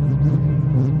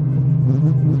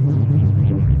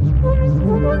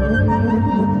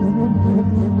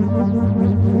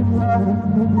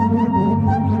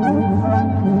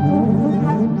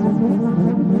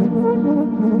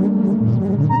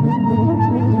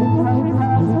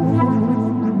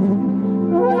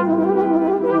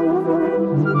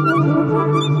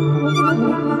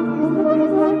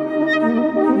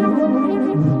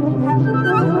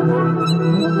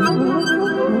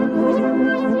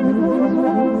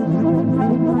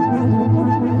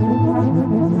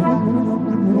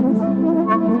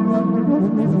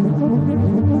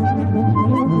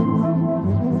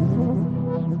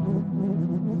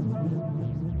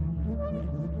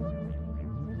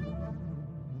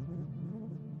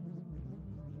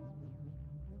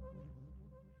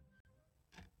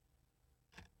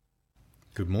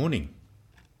 Good morning.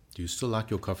 Do you still like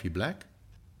your coffee black?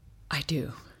 I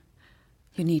do.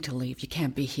 You need to leave. You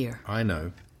can't be here. I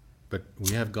know, but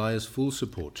we have Gaia's full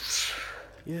support.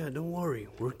 Yeah, don't worry.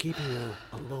 We're keeping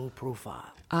a low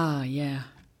profile. Ah, yeah.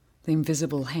 The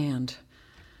invisible hand.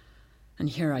 And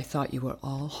here I thought you were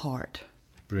all heart.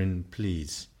 Bryn,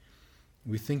 please.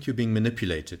 We think you're being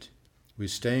manipulated. We're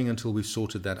staying until we've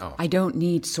sorted that out. I don't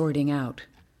need sorting out.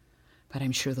 But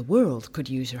I'm sure the world could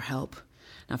use your help.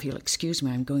 Now, if you'll excuse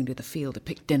me, I'm going to the field to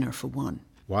pick dinner for one.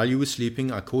 While you were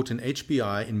sleeping, I caught an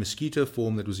HBI in mosquito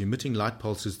form that was emitting light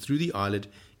pulses through the eyelid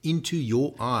into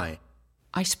your eye.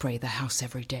 I spray the house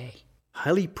every day.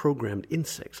 Highly programmed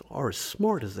insects are as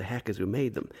smart as the hackers who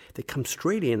made them. They come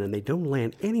straight in and they don't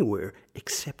land anywhere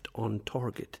except on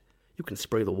target. You can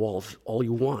spray the walls all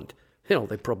you want. Hell,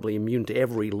 they're probably immune to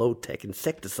every low-tech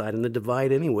insecticide in the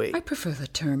Divide anyway. I prefer the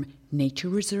term nature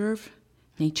reserve.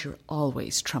 Nature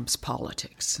always trumps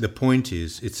politics. The point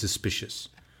is, it's suspicious.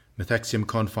 Mathaxium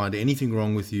can't find anything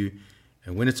wrong with you,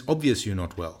 and when it's obvious you're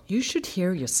not well. You should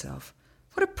hear yourself.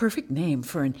 What a perfect name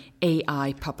for an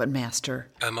AI puppet master.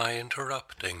 Am I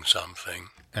interrupting something?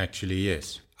 Actually,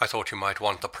 yes. I thought you might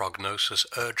want the prognosis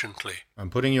urgently. I'm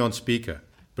putting you on speaker.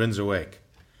 Bryn's awake.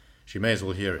 She may as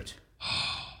well hear it.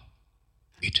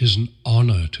 It is an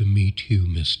honor to meet you,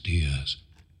 Miss Diaz.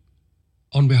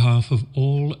 On behalf of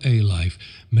all A-Life,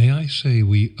 may I say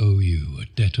we owe you a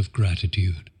debt of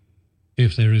gratitude.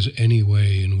 If there is any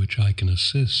way in which I can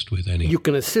assist with any... You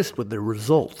can assist with the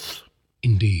results.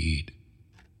 Indeed.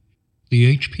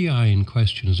 The HPI in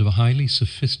question is of a highly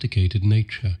sophisticated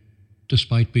nature.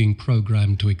 Despite being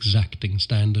programmed to exacting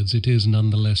standards, it is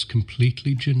nonetheless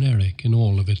completely generic in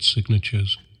all of its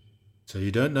signatures. So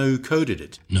you don't know who coded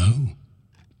it? No,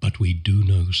 but we do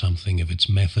know something of its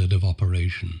method of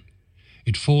operation.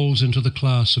 It falls into the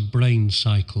class of brain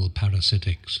cycle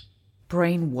parasitics.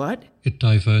 Brain what? It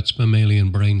diverts mammalian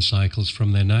brain cycles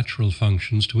from their natural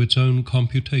functions to its own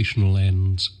computational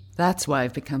ends. That's why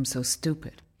I've become so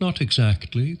stupid. Not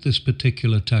exactly. This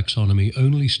particular taxonomy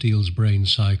only steals brain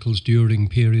cycles during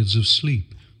periods of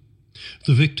sleep,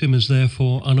 The victim is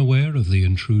therefore unaware of the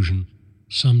intrusion,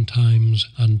 sometimes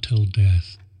until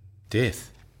death.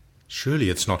 Death? Surely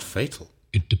it's not fatal.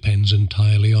 It depends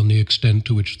entirely on the extent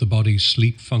to which the body's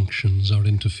sleep functions are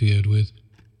interfered with.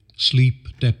 Sleep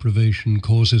deprivation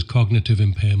causes cognitive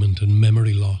impairment and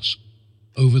memory loss.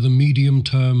 Over the medium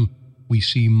term, we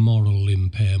see moral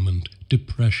impairment,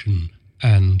 depression,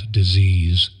 and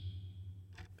disease.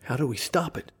 How do we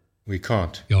stop it? We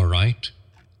can't. You're right.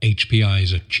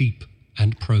 HPIs are cheap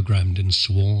and programmed in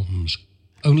swarms.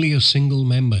 Only a single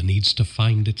member needs to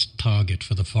find its target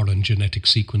for the foreign genetic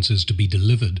sequences to be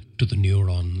delivered to the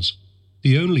neurons.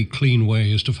 The only clean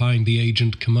way is to find the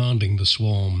agent commanding the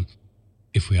swarm.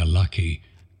 If we are lucky,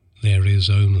 there is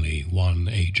only one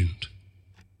agent.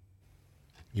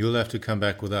 You'll have to come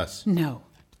back with us. No,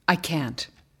 I can't.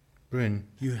 Bryn,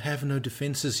 you have no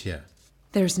defenses here.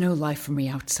 There's no life for me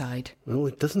outside. Well,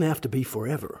 it doesn't have to be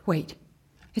forever. Wait,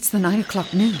 it's the 9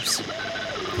 o'clock news.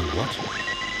 The what?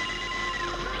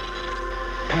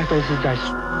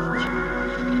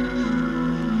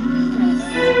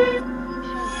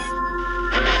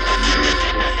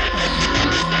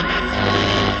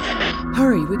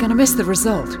 Hurry, we're gonna miss the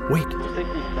result. Wait.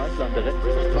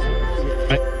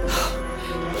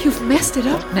 You've messed it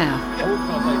up now.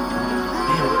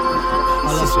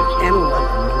 What is this analog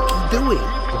monkey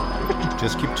doing?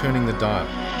 Just keep turning the dial.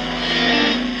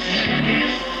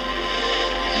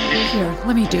 Here,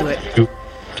 let me do it.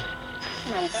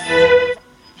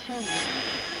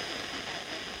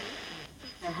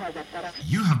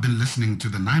 You have been listening to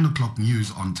the 9 o'clock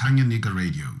news on Tanganyika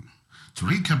Radio. To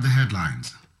recap the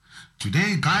headlines,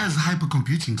 today Gaia's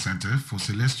Hypercomputing Center for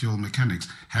Celestial Mechanics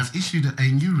has issued a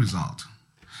new result.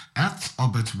 Earth's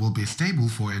orbit will be stable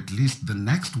for at least the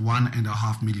next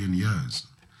 1.5 million years.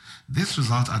 This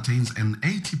result attains an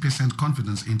 80%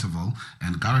 confidence interval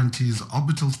and guarantees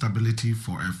orbital stability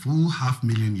for a full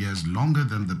 500,000 years longer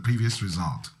than the previous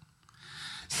result.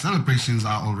 Celebrations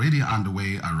are already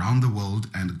underway around the world,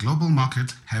 and global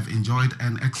markets have enjoyed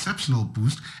an exceptional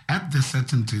boost at the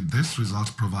certainty this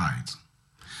result provides.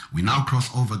 We now cross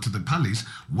over to the palace,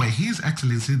 where His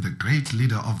Excellency, the great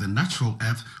leader of the natural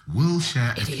earth, will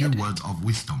share a few words of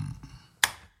wisdom.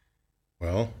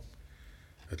 Well,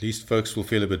 at least folks will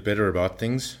feel a bit better about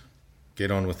things, get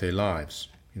on with their lives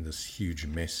in this huge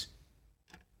mess.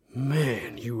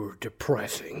 Man, you were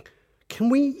depressing. Can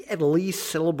we at least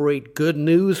celebrate good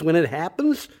news when it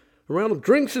happens? A round of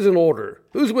drinks is in order.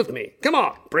 Who's with me? Come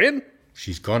on, Bryn.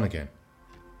 She's gone again.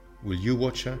 Will you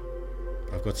watch her?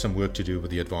 I've got some work to do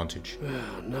with the Advantage.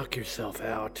 Knock yourself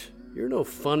out. You're no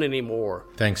fun anymore.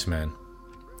 Thanks, man.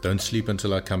 Don't sleep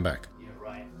until I come back. Yeah,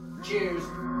 right. Cheers.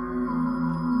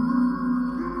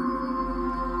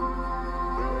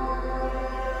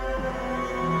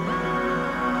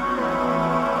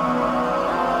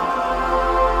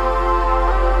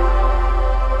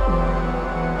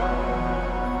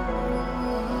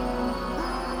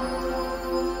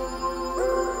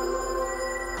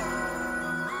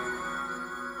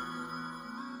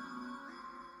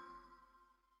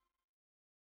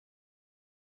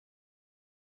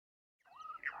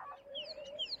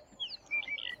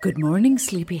 Good morning,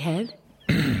 sleepyhead.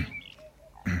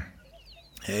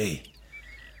 Hey,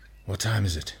 what time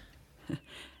is it?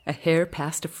 A hair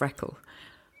past a freckle.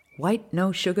 White,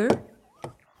 no sugar.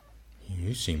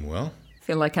 You seem well.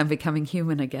 Feel like I'm becoming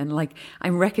human again, like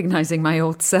I'm recognizing my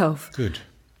old self. Good.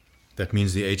 That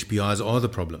means the HPIs are the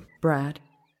problem. Brad.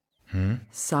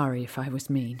 Sorry if I was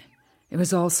mean. It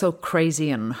was all so crazy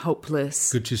and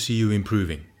hopeless. Good to see you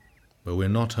improving. But we're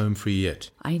not home free yet.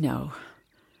 I know.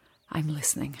 I'm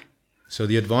listening. So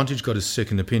the Advantage got a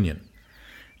second opinion.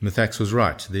 Mithax was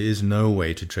right. There is no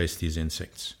way to trace these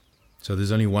insects. So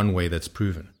there's only one way that's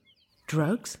proven.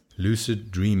 Drugs?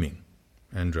 Lucid dreaming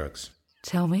and drugs.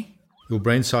 Tell me. Your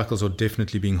brain cycles are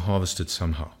definitely being harvested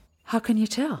somehow. How can you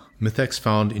tell? Mithax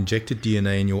found injected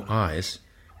DNA in your eyes,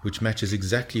 which matches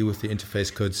exactly with the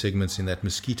interface code segments in that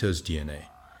mosquito's DNA.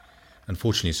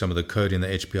 Unfortunately, some of the code in the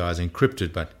HPI is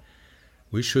encrypted, but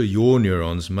we're sure your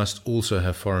neurons must also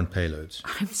have foreign payloads.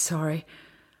 I'm sorry.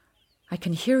 I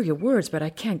can hear your words, but I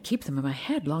can't keep them in my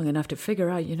head long enough to figure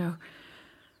out,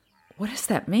 what does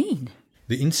that mean?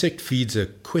 The insect feeds a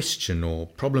question or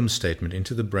problem statement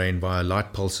into the brain via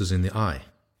light pulses in the eye.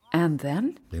 And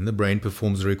then? Then the brain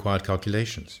performs the required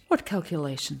calculations. What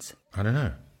calculations? I don't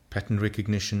know. Pattern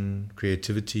recognition,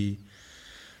 creativity,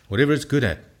 whatever it's good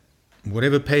at,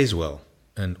 whatever pays well.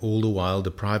 And all the while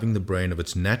depriving the brain of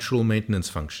its natural maintenance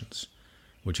functions,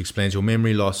 which explains your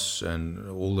memory loss and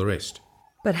all the rest.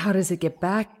 But how does it get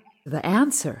back the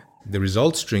answer? The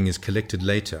result string is collected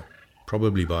later,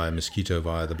 probably by a mosquito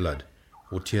via the blood,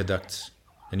 or tear ducts,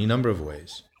 Any number of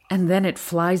ways. And then it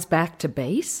flies back to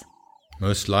base?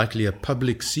 Most likely a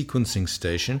public sequencing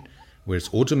station where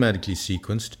it's automatically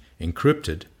sequenced,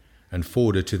 encrypted, and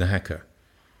forwarded to the hacker.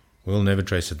 We'll never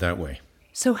trace it that way.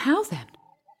 So how then?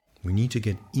 We need to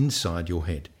get inside your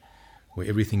head, where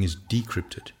everything is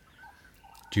decrypted.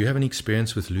 Do you have any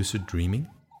experience with lucid dreaming?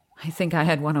 I think I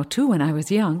had one or two when I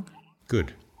was young.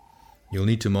 Good. You'll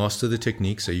need to master the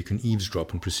technique so you can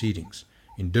eavesdrop on proceedings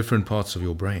in different parts of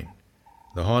your brain.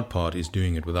 The hard part is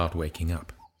doing it without waking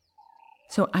up.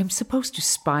 So I'm supposed to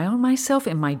spy on myself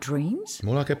in my dreams?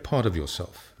 More like a part of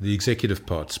yourself, the executive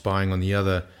part spying on the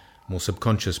other, more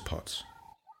subconscious parts.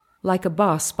 Like a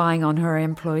boss spying on her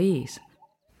employees?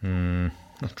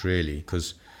 Not really,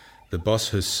 because the boss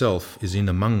herself is in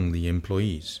among the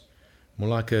employees. More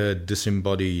like a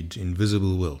disembodied,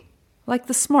 invisible will. Like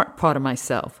the smart part of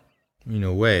myself? In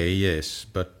a way, yes,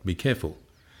 but be careful.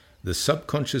 The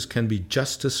subconscious can be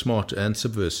just as smart and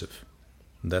subversive.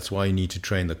 That's why you need to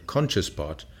train the conscious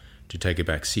part to take a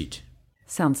back seat.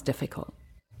 Sounds difficult.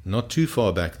 Not too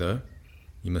far back, though.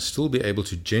 You must still be able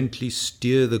to gently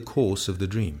steer the course of the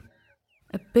dream.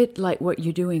 A bit like what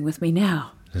you're doing with me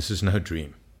now. This is no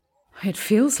dream. It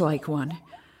feels like one.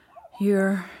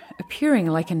 You're appearing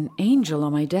like an angel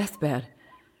on my deathbed.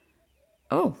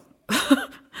 Oh.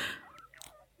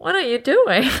 What are you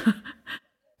doing?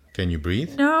 Can you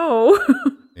breathe? No.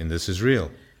 Then this is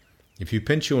real. If you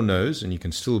pinch your nose and you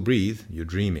can still breathe, you're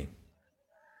dreaming.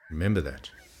 Remember that.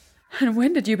 And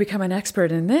when did you become an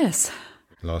expert in this?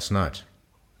 Last night.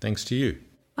 Thanks to you.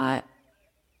 How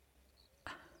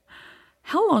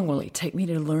long will it take me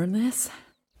to learn this?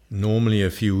 Normally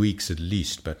a few weeks at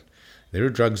least, but there are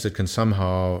drugs that can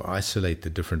somehow isolate the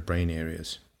different brain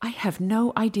areas. I have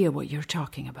no idea what you're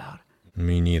talking about.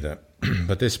 Me neither.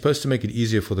 But they're supposed to make it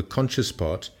easier for the conscious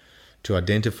part to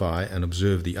identify and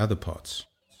observe the other parts.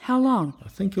 How long? I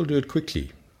think you'll do it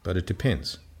quickly, but it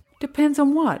depends. Depends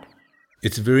on what?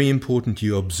 It's very important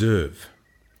you observe,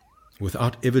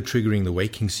 without ever triggering the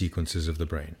waking sequences of the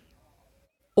brain.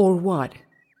 Or what?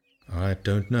 I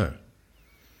don't know.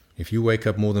 If you wake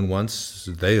up more than once,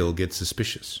 they'll get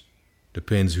suspicious.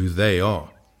 Depends who they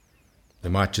are. They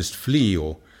might just flee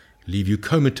or leave you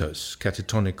comatose,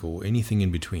 catatonic, or anything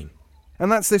in between.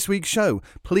 And that's this week's show.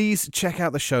 Please check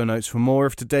out the show notes for more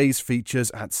of today's features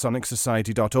at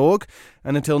sonicsociety.org.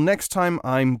 And until next time,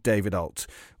 I'm David Alt.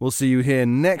 We'll see you here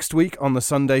next week on the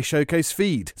Sunday Showcase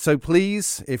feed. So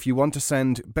please, if you want to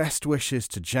send best wishes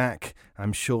to Jack,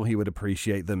 I'm sure he would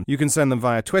appreciate them. You can send them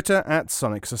via Twitter at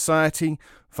Sonic Society,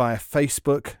 via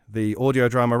Facebook, the Audio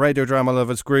Drama Radio Drama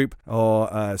Lovers group,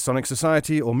 or Sonic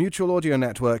Society or Mutual Audio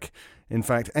Network. In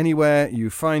fact, anywhere you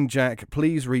find Jack,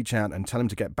 please reach out and tell him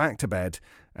to get back to bed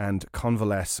and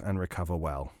convalesce and recover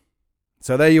well.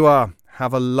 So there you are.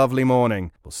 Have a lovely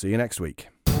morning. We'll see you next week.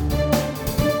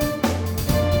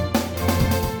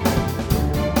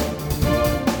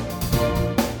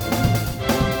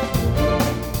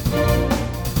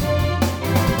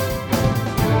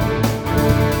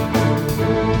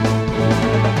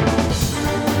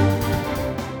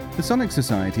 The Sonic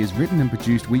Society is written and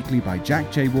produced weekly by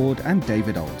Jack J. Ward and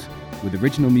David Alt, with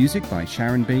original music by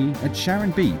Sharon B. at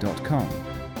sharonb.com.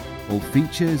 All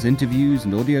features, interviews,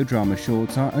 and audio drama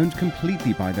shorts are owned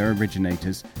completely by their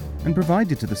originators and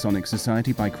provided to the Sonic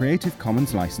Society by Creative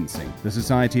Commons licensing. The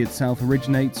Society itself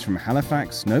originates from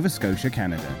Halifax, Nova Scotia,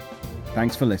 Canada.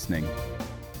 Thanks for listening.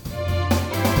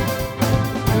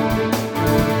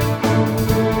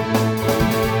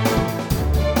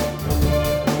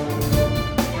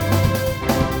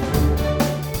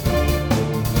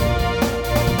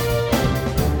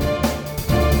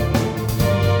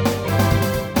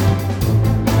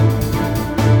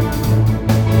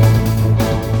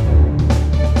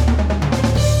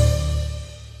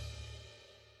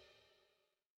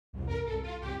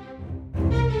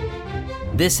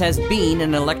 This has been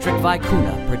an Electric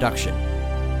Vicuna production.